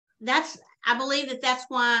I believe that that's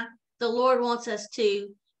why the Lord wants us to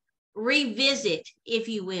revisit, if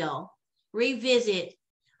you will, revisit.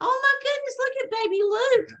 Oh my goodness, look at baby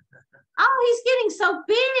Luke. Oh, he's getting so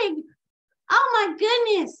big. Oh my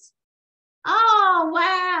goodness. Oh,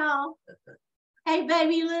 wow. Hey,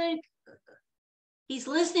 baby Luke. He's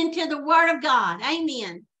listening to the word of God.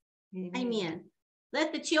 Amen. Mm-hmm. Amen.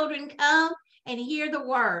 Let the children come and hear the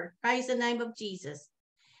word. Praise the name of Jesus.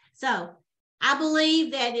 So I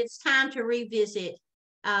believe that it's time to revisit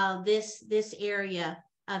this area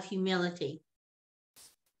of humility.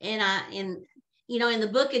 And in the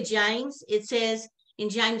book of James, it says in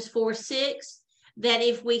James 4:6 that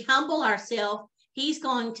if we humble ourselves, he's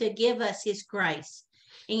going to give us his grace.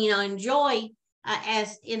 And Joy,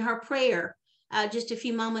 as in her prayer just a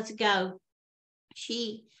few moments ago,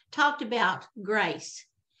 she talked about grace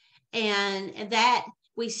and that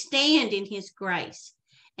we stand in his grace.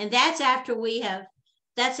 And that's after we have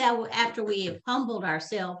humbled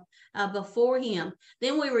ourselves before him.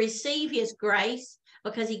 Then we receive his grace,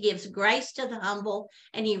 because he gives grace to the humble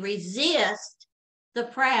and he resists the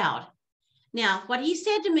proud. Now, what he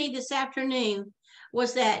said to me this afternoon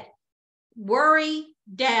was that worry,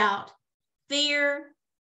 doubt, fear,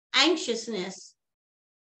 anxiousness,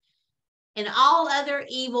 and all other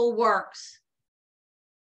evil works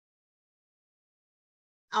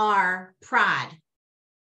are pride.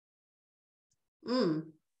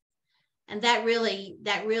 And that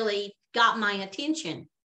really got my attention.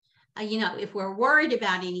 If we're worried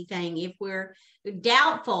about anything, if we're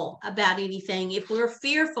doubtful about anything, if we're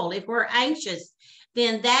fearful, if we're anxious,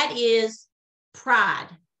 then that is pride.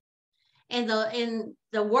 And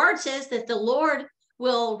the word says that the Lord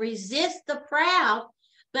will resist the proud,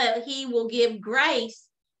 but he will give grace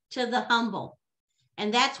to the humble.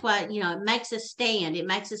 And that's what, it makes us stand. It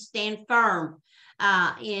makes us stand firm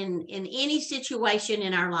in any situation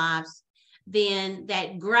in our lives. Then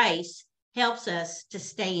that grace helps us to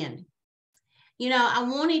stand. I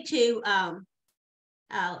wanted to,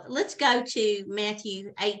 let's go to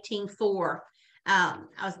Matthew 18:4.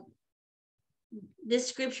 This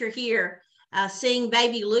scripture here, seeing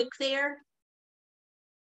baby Luke there,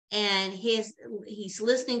 and he's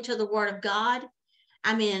listening to the word of God.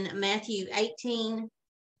 I'm in Matthew 18.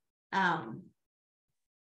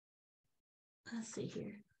 Let's see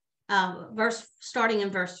here. Starting in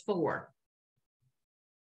verse 4.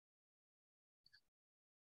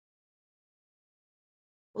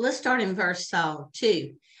 Well, let's start in verse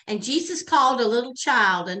 2. And Jesus called a little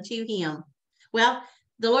child unto him. Well,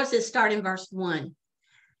 the Lord says start in verse 1.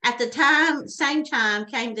 At the same time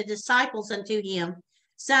came the disciples unto him,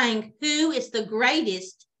 saying, who is the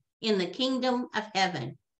greatest in the kingdom of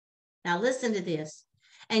heaven? Now listen to this.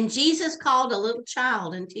 And Jesus called a little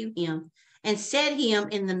child unto him, and set him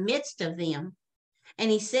in the midst of them. And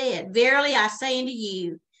he said, verily I say unto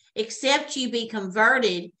you, except you be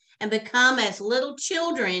converted and become as little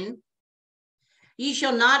children, you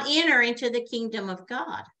shall not enter into the kingdom of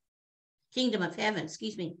heaven.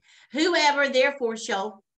 Whoever therefore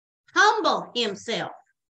shall humble himself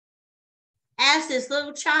as this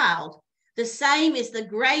little child, the same is the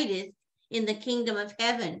greatest in the kingdom of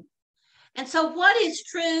heaven. And so what is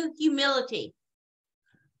true humility?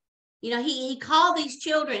 He called these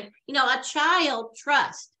children, a child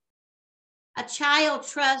trusts. A child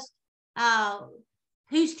trusts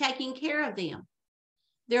who's taking care of them.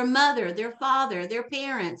 Their mother, their father, their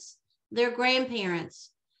parents, their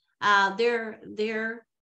grandparents, their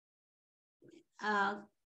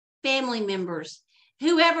family members,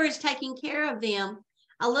 whoever is taking care of them.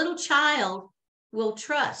 A little child will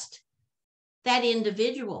trust that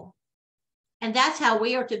individual. And that's how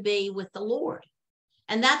we are to be with the Lord.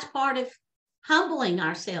 And that's part of humbling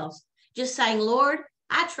ourselves. Just saying, Lord,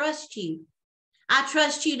 I trust you. I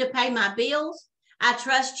trust you to pay my bills. I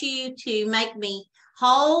trust you to make me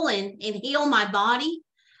whole and heal my body.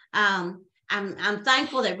 I'm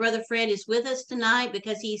thankful that Brother Fred is with us tonight,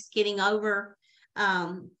 because he's getting over,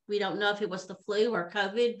 we don't know if it was the flu or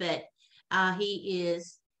COVID, but he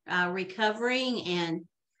is recovering.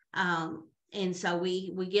 And so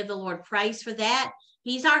we give the Lord praise for that.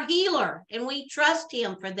 He's our healer, and we trust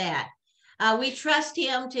him for that. We trust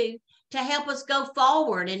him to help us go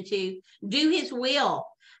forward and to do his will.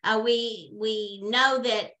 We know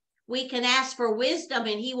that we can ask for wisdom,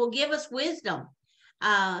 and he will give us wisdom.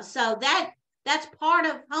 So that's part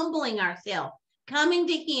of humbling ourselves, coming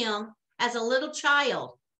to him as a little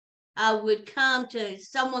child would come to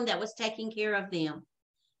someone that was taking care of them,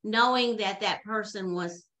 knowing that person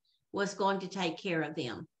was going to take care of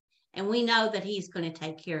them. And we know that he's going to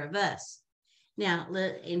take care of us. Now,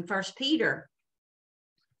 in 1 Peter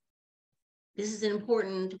This is an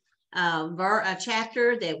important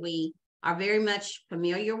chapter that we are very much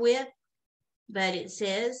familiar with. But it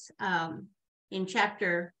says in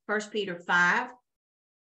chapter 1 Peter 5,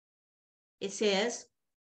 it says,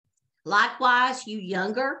 likewise, you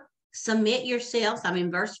younger, submit yourselves, I'm in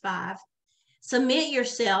verse 5, submit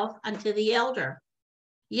yourself unto the elder.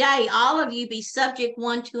 Yea, all of you be subject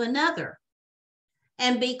one to another,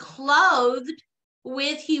 and be clothed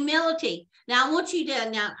with humility. Now, I want you to,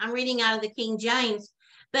 now I'm reading out of the King James,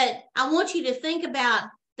 but I want you to think about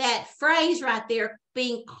that phrase right there,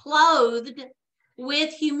 being clothed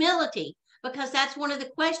with humility, because that's one of the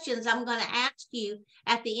questions I'm going to ask you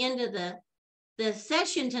at the end of the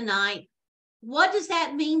session tonight. What does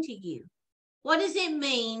that mean to you? What does it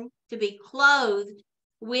mean to be clothed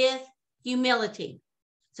with humility?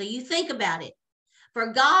 So you think about it.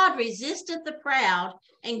 For God resisteth the proud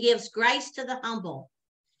and gives grace to the humble.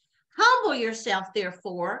 Humble yourself,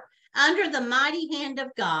 therefore, under the mighty hand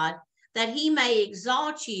of God, that he may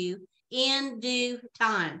exalt you in due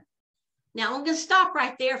time. Now, I'm going to stop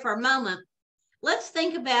right there for a moment. Let's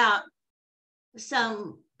think about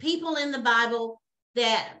some people in the Bible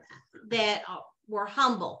that were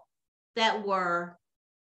humble, that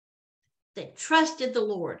trusted the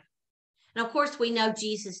Lord. And of course, we know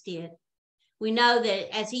Jesus did. We know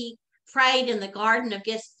that as he prayed in the Garden of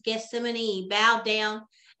Gethsemane, he bowed down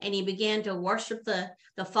and he began to worship the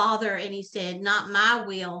Father, and he said, not my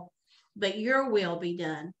will, but your will be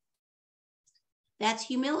done. That's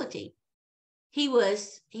humility. He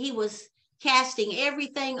was casting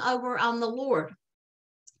everything over on the Lord.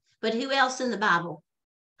 But who else in the Bible?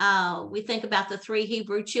 We think about the 3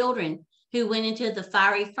 Hebrew children who went into the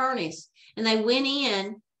fiery furnace, and they went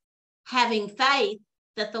in having faith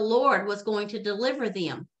that the Lord was going to deliver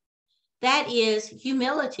them. That is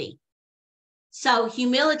humility. So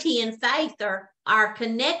humility and faith are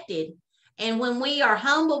connected. And when we are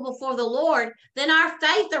humble before the Lord, then our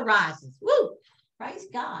faith arises. Woo! Praise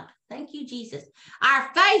God. Thank you, Jesus. Our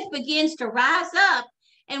faith begins to rise up,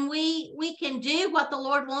 and we can do what the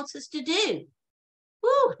Lord wants us to do.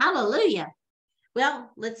 Woo! Hallelujah. Well,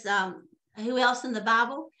 let's, who else in the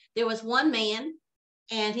Bible? There was one man,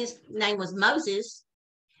 and his name was Moses.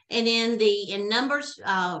 And in Numbers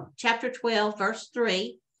chapter 12, verse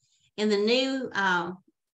 3, in the New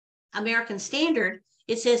American Standard,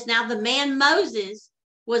 it says, now the man Moses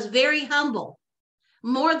was very humble,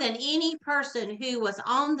 more than any person who was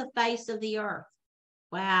on the face of the earth.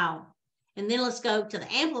 Wow. And then let's go to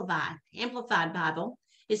the Amplified Bible.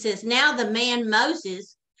 It says, now the man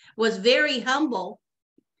Moses was very humble.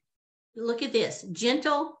 Look at this,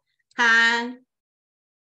 gentle, kind,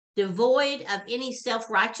 devoid of any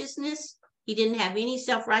self-righteousness. He didn't have any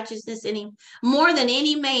self-righteousness in him, more than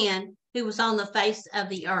any man who was on the face of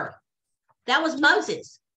the earth. That was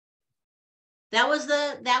Moses. That was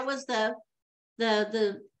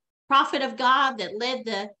the prophet of God that led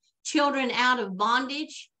the children out of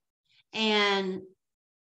bondage and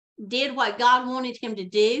did what God wanted him to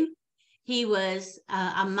do. He was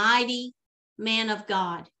a mighty man of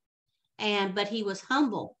God, but he was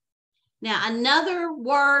humble. Now, another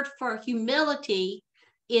word for humility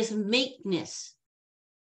is meekness.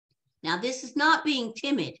 Now, this is not being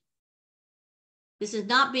timid. This is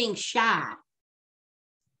not being shy.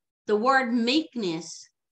 The word meekness,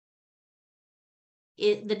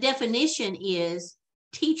 the definition is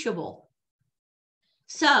teachable.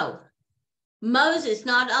 So, Moses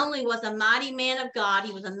not only was a mighty man of God,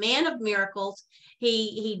 he was a man of miracles.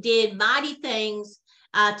 He did mighty things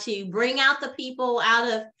to bring out the people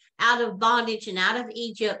out of bondage and out of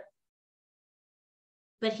Egypt.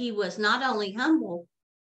 But he was not only humble,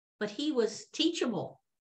 but he was teachable.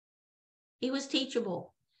 He was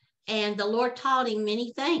teachable. And the Lord taught him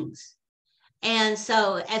many things. And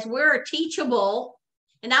so as we're teachable,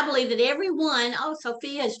 and I believe that everyone,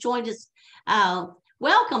 Sophia has joined us.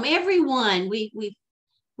 Welcome, everyone.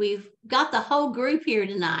 We've got the whole group here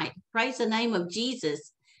tonight. Praise the name of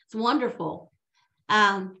Jesus. It's wonderful.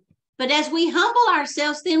 But as we humble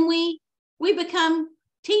ourselves, then we become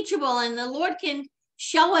teachable, and the Lord can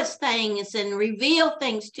show us things and reveal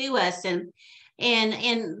things to us. And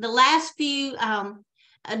in the last few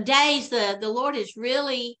days, the Lord has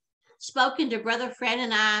really spoken to Brother Fred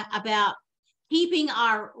and I about keeping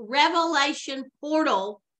our revelation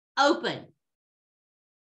portal open.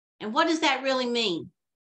 And what does that really mean?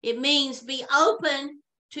 It means be open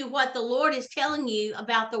to what the Lord is telling you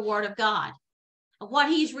about the Word of God, what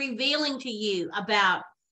he's revealing to you about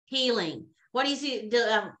healing, what he's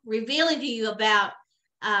revealing to you about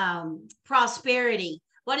prosperity,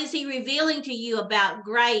 what is he revealing to you about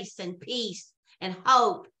grace and peace and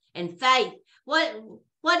hope and faith.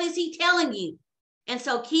 What is he telling you? And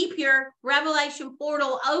so keep your revelation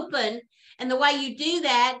portal open. And the way you do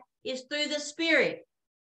that is through the Spirit.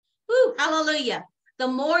 Woo, hallelujah. The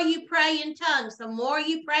more you pray in tongues, the more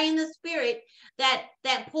you pray in the Spirit,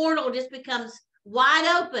 that portal just becomes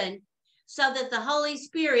wide open so that the Holy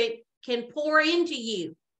Spirit can pour into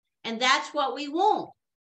you. And that's what we want.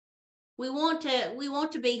 We want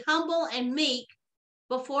to be humble and meek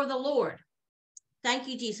before the Lord. Thank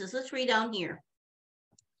you, Jesus. Let's read on here.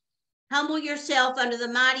 Humble yourself under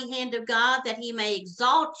the mighty hand of God, that he may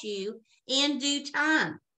exalt you in due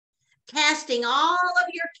time, casting all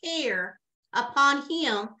of your care upon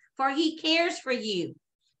him, for he cares for you.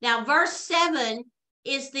 Now, verse 7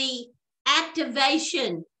 is the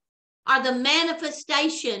activation or the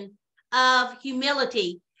manifestation of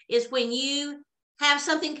humility, is when you have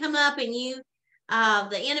something come up and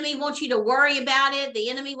the enemy wants you to worry about it. The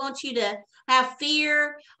enemy wants you to have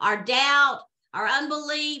fear or doubt or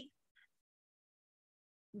unbelief.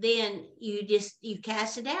 Then you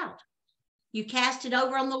cast it out. You cast it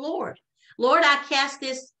over on the Lord. Lord, I cast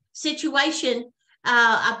this situation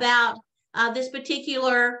about this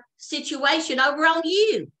particular situation over on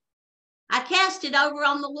you. I cast it over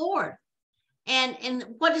on the Lord. And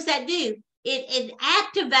what does that do? It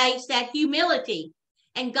activates that humility.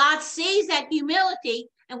 And God sees that humility.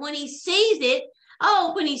 And when he sees it,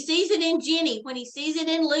 when he sees it in Jenny, when he sees it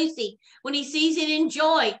in Lucy, when he sees it in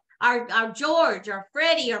Joy, our George or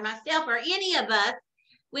Freddie or myself or any of us,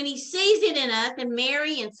 when he sees it in us, and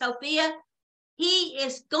Mary and Sophia, he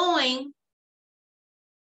is going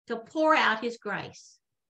to pour out his grace.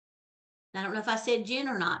 I don't know if I said Jen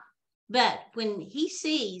or not, but when he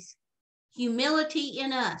sees humility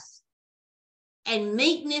in us and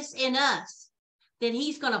meekness in us, then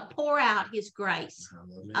he's going to pour out his grace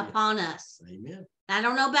upon us. Amen. I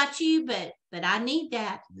don't know about you, but I need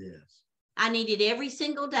that. Yes. I need it every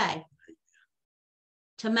single day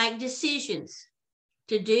to make decisions,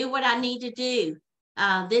 to do what I need to do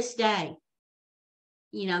this day.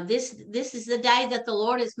 You know, this is the day that the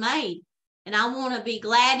Lord has made, and I want to be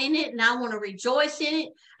glad in it, and I want to rejoice in it.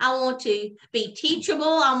 I want to be teachable.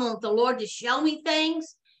 I want the Lord to show me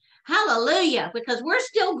things. Hallelujah, because we're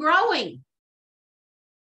still growing.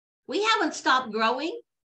 We haven't stopped growing,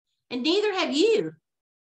 and neither have you.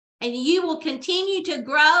 And you will continue to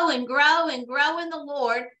grow and grow and grow in the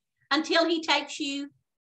Lord until he takes you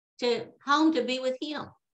to home to be with him.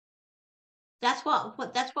 That's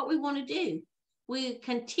what we want to do. We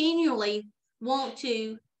continually want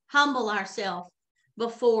to humble ourselves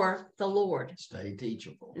before the Lord. Stay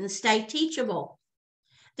teachable. And stay teachable.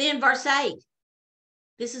 Then verse 8.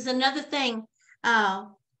 This is another thing.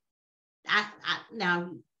 Now,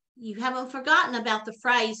 you haven't forgotten about the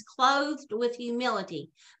phrase clothed with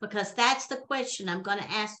humility, because that's the question I'm going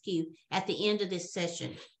to ask you at the end of this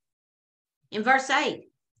session. In verse 8,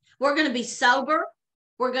 we're going to be sober.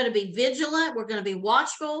 We're going to be vigilant. We're going to be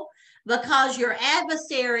watchful, because your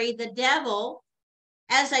adversary, the devil,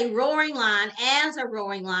 as a roaring lion,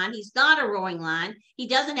 he's not a roaring lion. He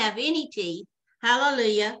doesn't have any teeth.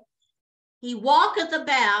 Hallelujah. He walketh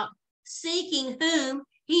about seeking whom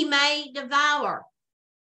he may devour.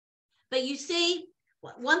 But you see,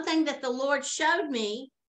 one thing that the Lord showed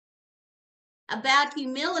me about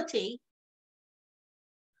humility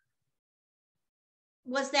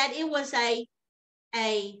was that it was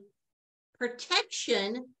a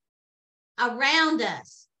protection around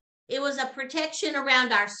us. It was a protection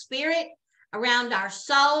around our spirit, around our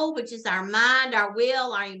soul, which is our mind, our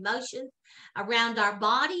will, our emotions, around our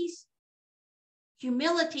bodies.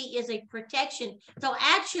 Humility is a protection. So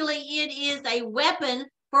actually, it is a weapon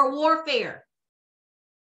for warfare.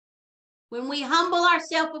 When we humble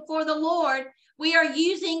ourselves before the Lord, we are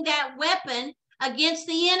using that weapon against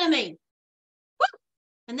the enemy. Woo!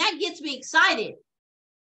 And that gets me excited.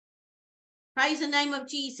 Praise the name of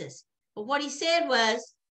Jesus. But what he said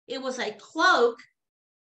was, it was a cloak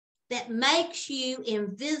that makes you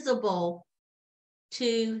invisible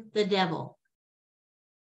to the devil.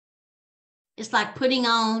 It's like putting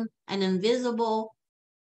on an invisible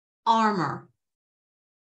armor.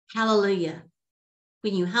 Hallelujah.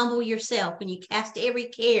 When you humble yourself, when you cast every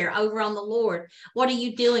care over on the Lord, what are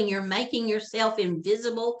you doing? You're making yourself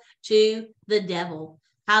invisible to the devil.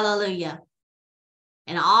 Hallelujah.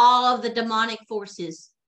 And all of the demonic forces,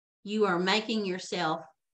 you are making yourself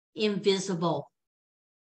invisible.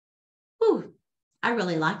 Whew, I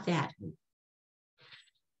really like that.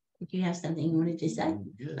 Did you have something you wanted to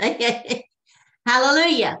say?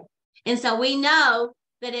 Hallelujah. And so we know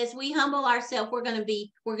that as we humble ourselves, we're going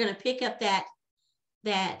to pick up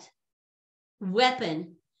that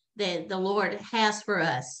weapon that the Lord has for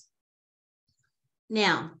us.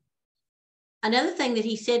 Now, another thing that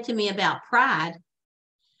he said to me about pride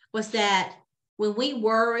was that when we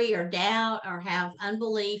worry or doubt or have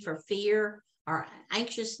unbelief or fear or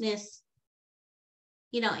anxiousness,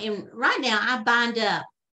 and right now I bind up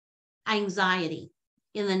anxiety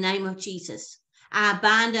in the name of Jesus. I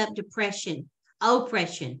bind up depression,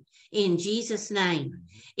 oppression in Jesus' name.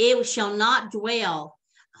 It shall not dwell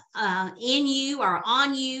in you or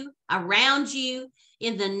on you, around you.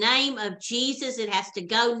 In the name of Jesus, it has to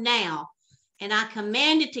go now. And I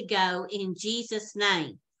command it to go in Jesus'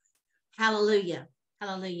 name. Hallelujah.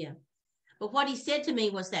 Hallelujah. But what he said to me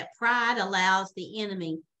was that pride allows the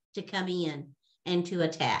enemy to come in and to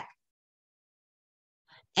attack.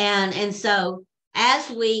 And so as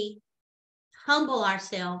we humble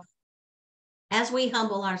ourselves,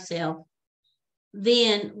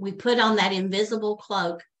 then we put on that invisible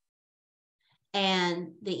cloak,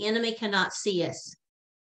 and the enemy cannot see us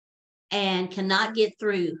and cannot get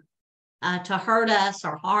through to hurt us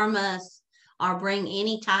or harm us or bring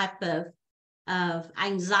any type of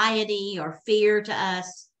anxiety or fear to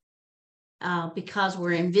us because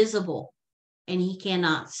we're invisible and he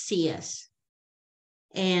cannot see us.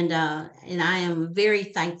 And I am very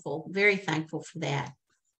thankful for that.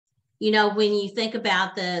 When you think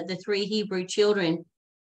about the three Hebrew children,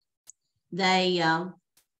 they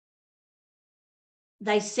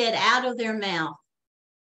said out of their mouth,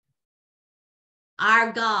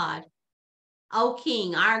 "Our God, O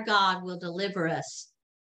King, our God will deliver us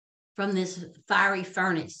from this fiery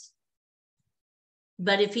furnace.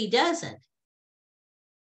 But if he doesn't,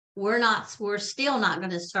 we're still not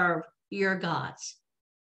going to serve your gods.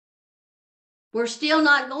 We're still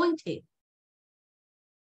not going to."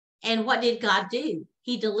 And what did God do?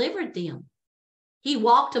 He delivered them. He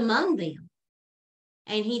walked among them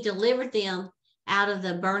and he delivered them out of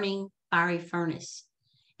the burning fiery furnace.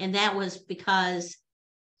 And that was because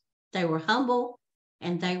they were humble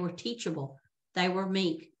and they were teachable. They were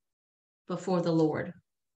meek before the Lord.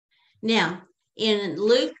 Now, in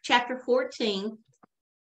Luke chapter 14,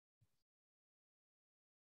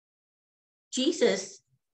 Jesus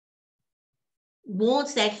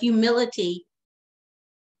wants that humility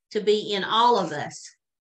to be in all of us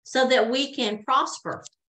so that we can prosper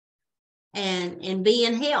and be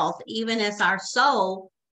in health, even as our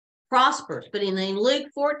soul prospers. But in Luke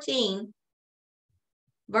 14,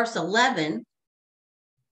 verse 11,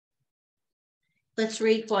 let's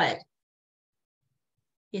read what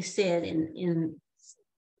is said in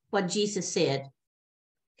what Jesus said.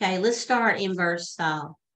 Okay, let's start in verse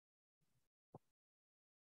 10.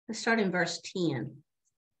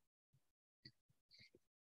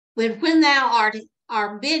 When thou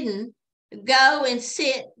art bidden, go and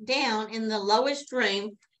sit down in the lowest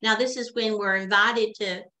room. Now, this is when we're invited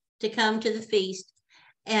to come to the feast.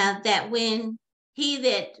 And that when he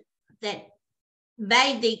that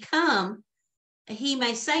bade thee come, he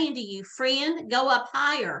may say unto you, "Friend, go up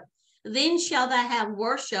higher. Then shall thou have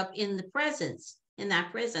worship in thy presence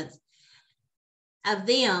of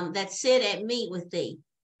them that sit at meat with thee.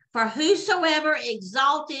 For whosoever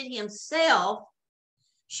exalted himself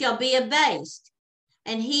shall be abased,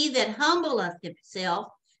 and he that humbleth himself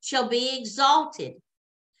shall be exalted."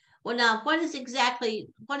 Well, now, what does that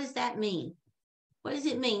mean? What does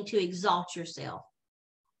it mean to exalt yourself?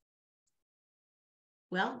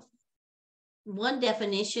 Well, one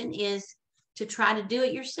definition is to try to do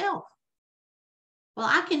it yourself. Well,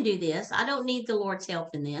 I can do this. I don't need the Lord's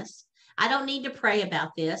help in this. I don't need to pray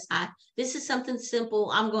about this. This is something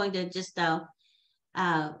simple. I'm going to just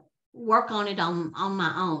work on it on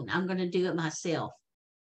my own. I'm going to do it myself.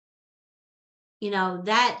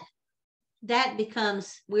 That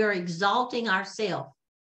becomes, we're exalting ourselves.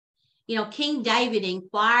 King David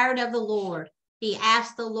inquired of the Lord. He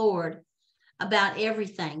asked the Lord about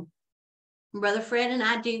everything. Brother Fred and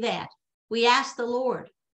I do that. We ask the Lord,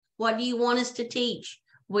 what do you want us to teach?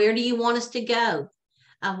 Where do you want us to go?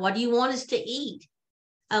 What do you want us to eat?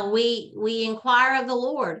 We inquire of the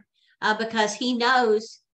Lord because he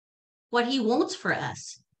knows what he wants for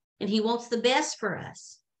us, and he wants the best for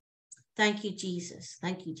us. Thank you, Jesus.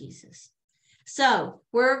 Thank you, Jesus. So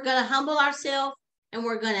we're going to humble ourselves, and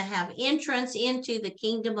we're going to have entrance into the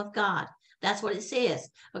kingdom of God. That's what it says.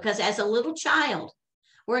 Because as a little child,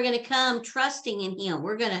 we're going to come trusting in him.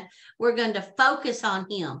 We're going to focus on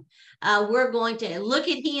him. We're going to look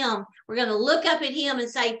at him. We're going to look up at him and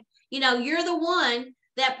say, you're the one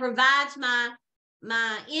that provides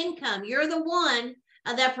my income. You're the one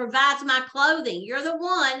that provides my clothing. You're the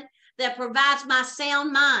one that provides my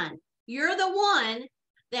sound mind. You're the one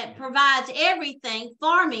that provides everything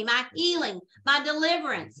for me, my healing, my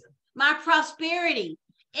deliverance, my prosperity.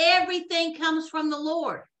 Everything comes from the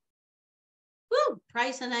Lord. Woo!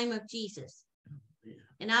 Praise the name of Jesus. Yeah.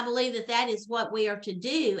 And I believe that that is what we are to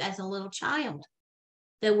do as a little child,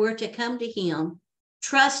 that we're to come to him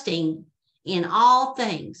trusting in all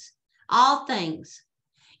things, all things.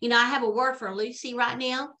 You know, I have a word for Lucy right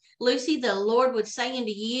now. Lucy, the Lord would say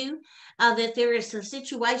unto you that there is a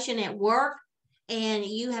situation at work and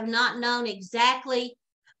you have not known exactly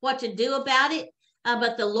what to do about it,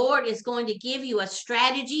 but the Lord is going to give you a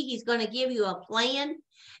strategy. He's going to give you a plan.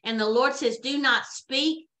 And the Lord says, do not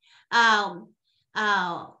speak until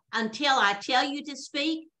I tell you to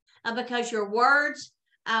speak, because your words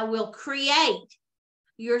will create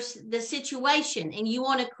the situation. And you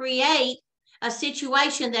want to create a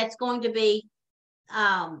situation that's going to be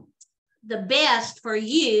the best for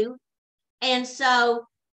you. And so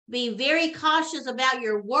be very cautious about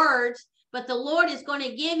your words, but the Lord is going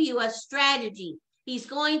to give you a strategy. He's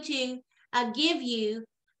going to give you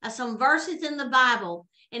some verses in the Bible.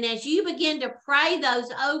 And as you begin to pray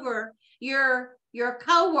those over your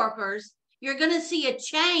coworkers, you're going to see a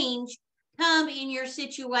change come in your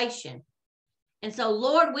situation. And so,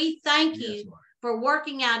 Lord, we thank you for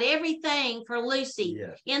working out everything for Lucy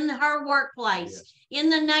in her workplace. In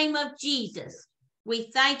the name of Jesus, we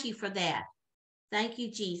thank you for that. Thank you,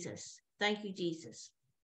 Jesus. Thank you, Jesus.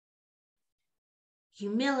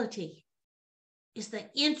 Humility is the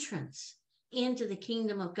entrance into the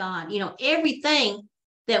kingdom of God. You know, everything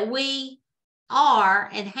that we are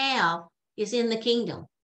and have is in the kingdom.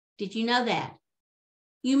 Did you know that?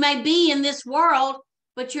 You may be in this world,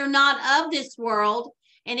 but you're not of this world,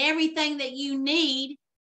 and everything that you need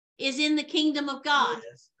is in the kingdom of God.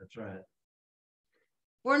 Yes, that's right.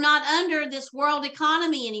 We're not under this world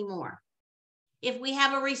economy anymore. If we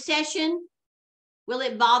have a recession, will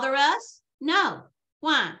it bother us? No.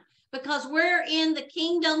 Why? Because we're in the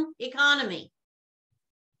kingdom economy.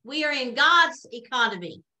 We are in God's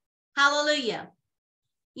economy. Hallelujah.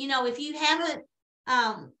 You know, if you haven't,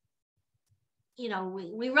 you know,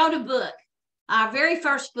 we wrote a book. Our very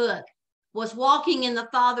first book was Walking in the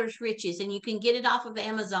Father's Riches, and you can get it off of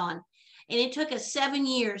Amazon. And it took us 7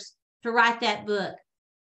 years to write that book.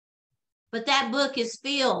 But that book is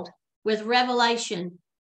filled with revelation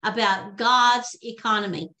about God's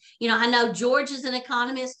economy. You know, I know George is an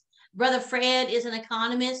economist. Brother Fred is an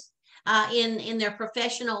economist in their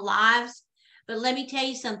professional lives. But let me tell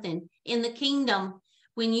you something. In the kingdom,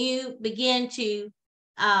 when you begin to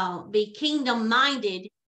be kingdom-minded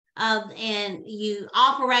and you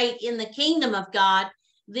operate in the kingdom of God,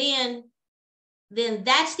 then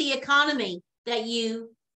that's the economy that you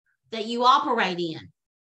operate in.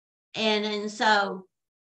 And so,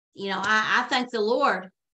 you know, I thank the Lord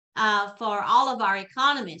for all of our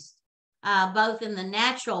economists, both in the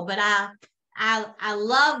natural, but I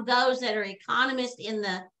love those that are economists in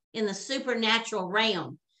the supernatural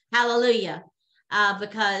realm. Hallelujah.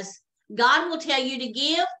 Because God will tell you to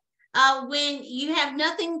give when you have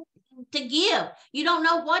nothing to give. You don't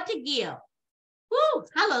know what to give. Woo,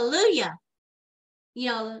 hallelujah. You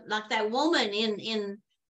know, like that woman in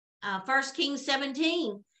 1 Kings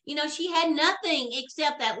 17, you know, she had nothing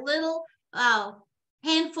except that little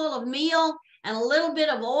handful of meal and a little bit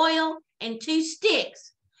of oil and 2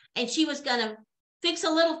 sticks. And she was going to fix a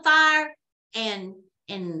little fire and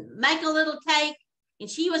make a little cake. And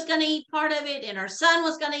she was going to eat part of it, and her son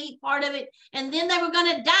was going to eat part of it, and then they were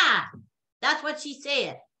going to die. That's what she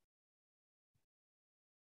said.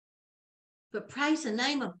 But praise the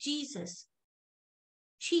name of Jesus.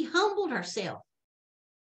 She humbled herself.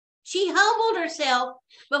 She humbled herself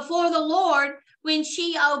before the Lord when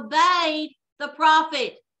she obeyed the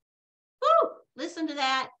prophet. Woo! Listen to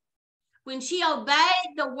that. When she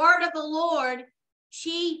obeyed the word of the Lord,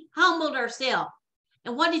 she humbled herself.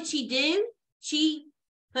 And what did she do? She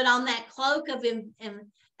put on that cloak of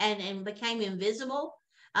and became invisible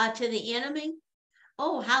to the enemy.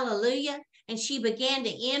 Oh, hallelujah. And she began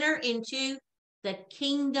to enter into the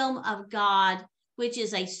kingdom of God, which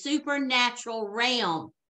is a supernatural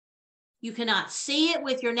realm. You cannot see it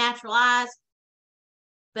with your natural eyes,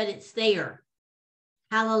 but it's there.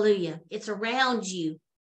 Hallelujah. It's around you.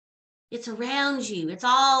 It's around you. It's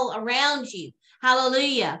all around you.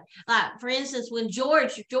 Hallelujah. For instance, when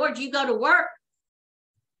George, you go to work,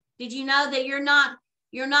 did you know that you're not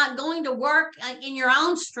going to work in your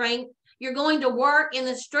own strength? You're going to work in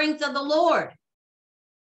the strength of the Lord.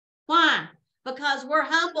 Why? Because we're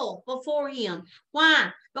humble before him.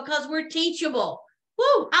 Why? Because we're teachable.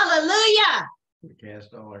 Woo! Hallelujah! We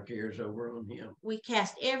cast all our cares over on him. We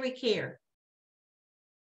cast every care.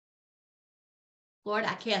 Lord,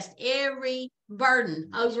 I cast every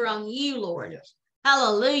burden over on you, Lord. Yes.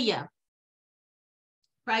 Hallelujah.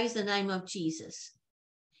 Praise the name of Jesus.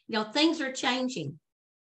 You know, things are changing.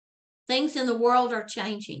 Things in the world are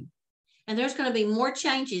changing. And there's going to be more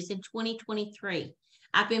changes in 2023.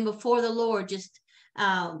 I've been before the Lord just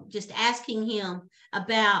asking him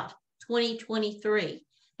about 2023.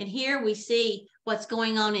 And here we see what's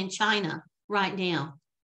going on in China right now.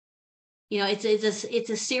 You know, it's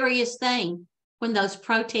a serious thing when those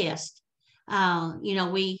protests. You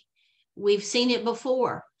know, we've seen it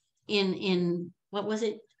before in what was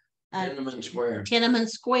it? Tiananmen Square. Tiananmen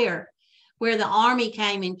Square, where the army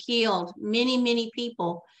came and killed many, many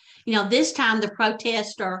people. You know, this time the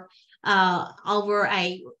protests are over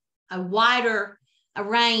a wider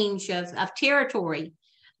range of territory,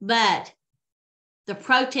 but the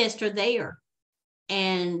protests are there,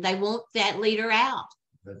 and they want that leader out.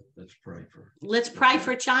 Let's pray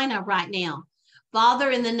for China right now.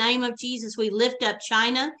 Father, in the name of Jesus, we lift up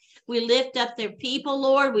China. We lift up their people,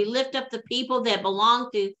 Lord. We lift up the people that belong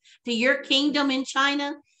to your kingdom in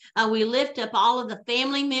China. We lift up all of the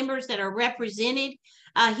family members that are represented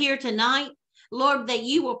here tonight. Lord, that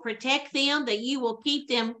you will protect them, that you will keep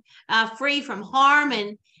them free from harm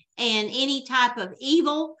and any type of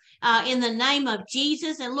evil in the name of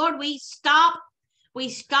Jesus. And Lord, we stop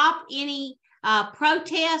any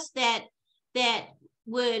protests that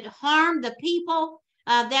would harm the people,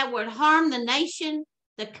 that would harm the nation,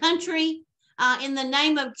 the country. In the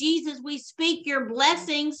name of Jesus, we speak your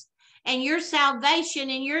blessings and your salvation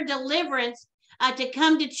and your deliverance to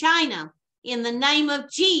come to China in the name of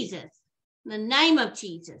Jesus. In the name of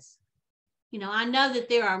Jesus. You know, I know that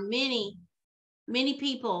there are many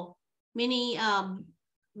people, many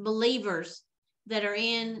believers that are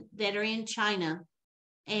in China,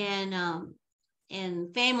 and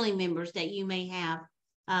family members that you may have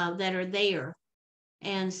that are there.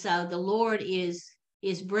 And so the Lord is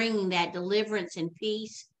bringing that deliverance and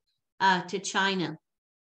peace to China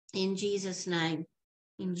in Jesus' name.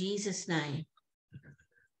 In Jesus' name.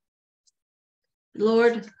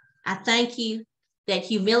 Lord, I thank you that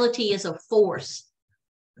humility is a force.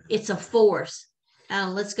 It's a force.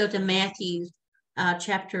 Let's go to Matthew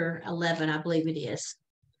chapter 11, I believe it is.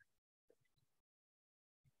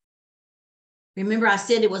 Remember, I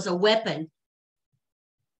said it was a weapon.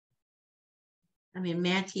 I'm in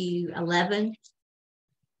Matthew 11.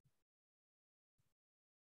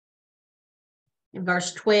 In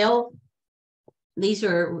verse 12. These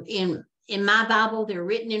are in my Bible, they're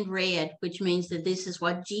written in red, which means that this is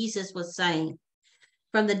what Jesus was saying.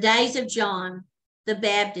 From the days of John the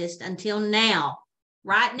Baptist until now,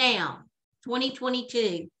 right now,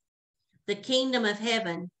 2022, the kingdom of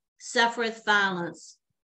heaven suffereth violence,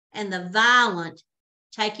 and the violent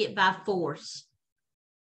take it by force.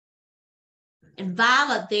 And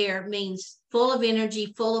violent there means full of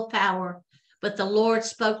energy, full of power. But the Lord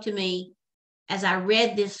spoke to me as I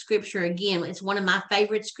read this scripture again. It's one of my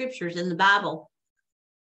favorite scriptures in the Bible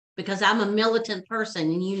because I'm a militant person,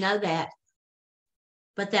 and you know that.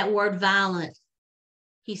 But that word violent,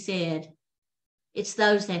 he said, it's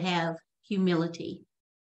those that have humility.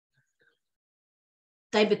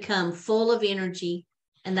 They become full of energy,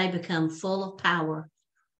 and they become full of power.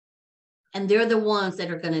 And they're the ones that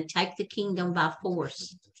are going to take the kingdom by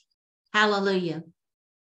force. Hallelujah.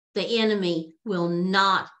 The enemy will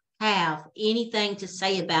not have anything to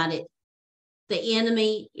say about it. The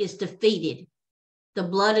enemy is defeated. The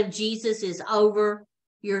blood of Jesus is over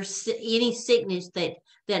any sickness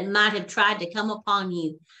that might have tried to come upon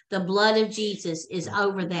you. The blood of Jesus is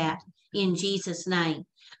over that in Jesus' name.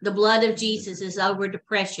 The blood of Jesus is over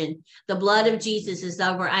depression. The blood of Jesus is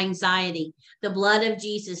over anxiety. The blood of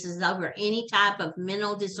Jesus is over any type of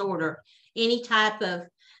mental disorder, any type of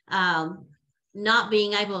not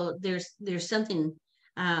being able. There's something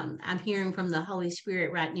I'm hearing from the Holy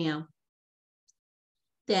Spirit right now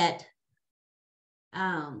that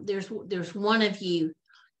there's one of you,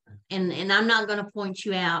 and I'm not going to point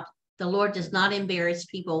you out. The Lord does not embarrass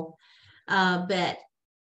people, but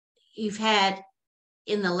you've had,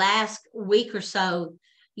 in the last week or so,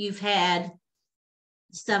 you've had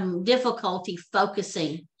some difficulty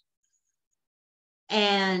focusing,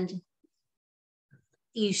 and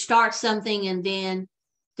you start something and then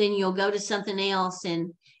you'll go to something else,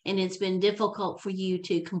 and it's been difficult for you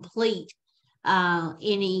to complete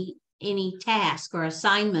any task or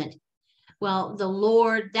assignment. Well, the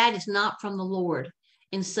Lord, that is not from the Lord.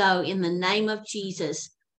 And so in the name of Jesus,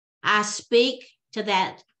 I speak to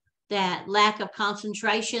that lack of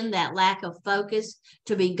concentration, that lack of focus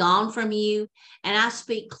to be gone from you. And I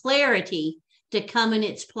speak clarity to come in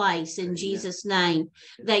its place in Jesus' name,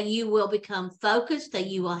 that you will become focused, that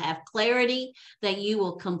you will have clarity, that you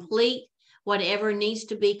will complete whatever needs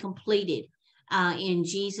to be completed in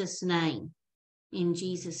Jesus' name. In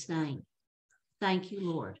Jesus' name. Thank you,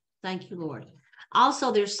 Lord. Thank you, Lord.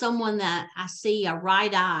 Also, there's someone that I see a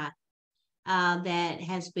right eye that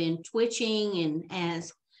has been twitching and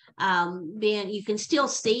has been, you can still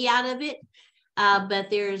see out of it, but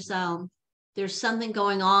there's something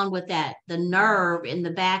going on with that, the nerve in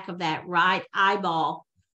the back of that right eyeball.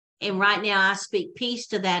 And right now I speak peace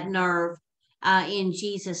to that nerve in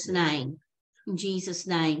Jesus' name. In Jesus'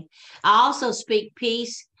 name. I also speak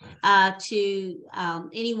peace to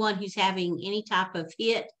anyone who's having any type of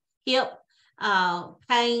hip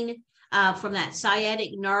pain from that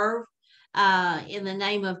sciatic nerve. In the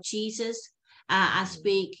name of Jesus, I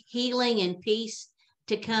speak healing and peace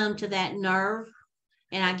to come to that nerve.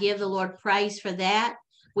 And I give the Lord praise for that.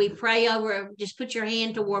 We pray over, just put your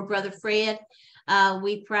hand toward Brother Fred.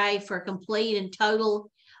 We pray for complete and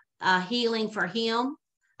total healing for him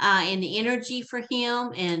and the energy for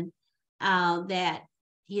him, and that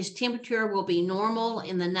his temperature will be normal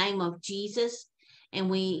in the name of Jesus. And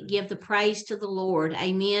we give the praise to the Lord.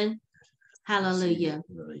 Amen. Hallelujah.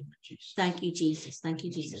 Thank you, Jesus. Thank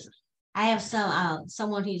you, Jesus. I have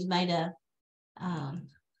someone who's made a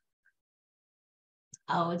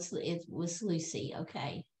it was Lucy.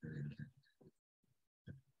 Okay.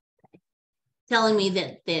 Telling me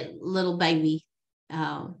that little baby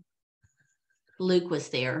Luke was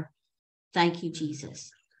there. Thank you,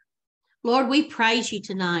 Jesus. Lord, we praise you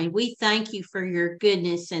tonight. We thank you for your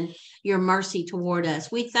goodness and your mercy toward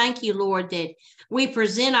us. We thank you, Lord, that we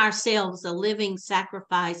present ourselves a living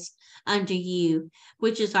sacrifice unto you,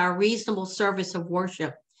 which is our reasonable service of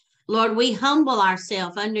worship. Lord, we humble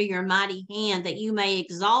ourselves under your mighty hand that you may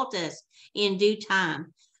exalt us in due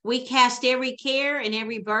time. We cast every care and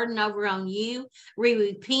every burden over on you. We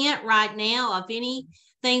repent right now of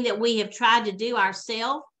anything that we have tried to do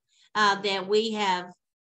ourselves, that we have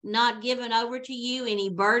not given over to you, any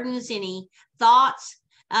burdens, any thoughts,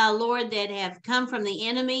 Lord, that have come from the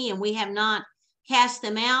enemy and we have not cast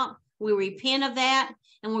them out. We repent of that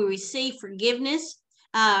and we receive forgiveness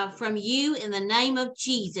from you in the name of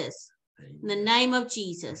Jesus. In the name of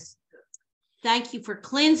Jesus. Thank you for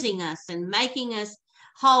cleansing us and making us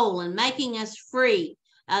whole and making us free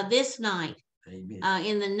this night.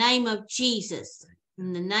 In the name of Jesus.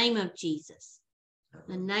 In the name of Jesus.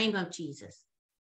 In the name of Jesus.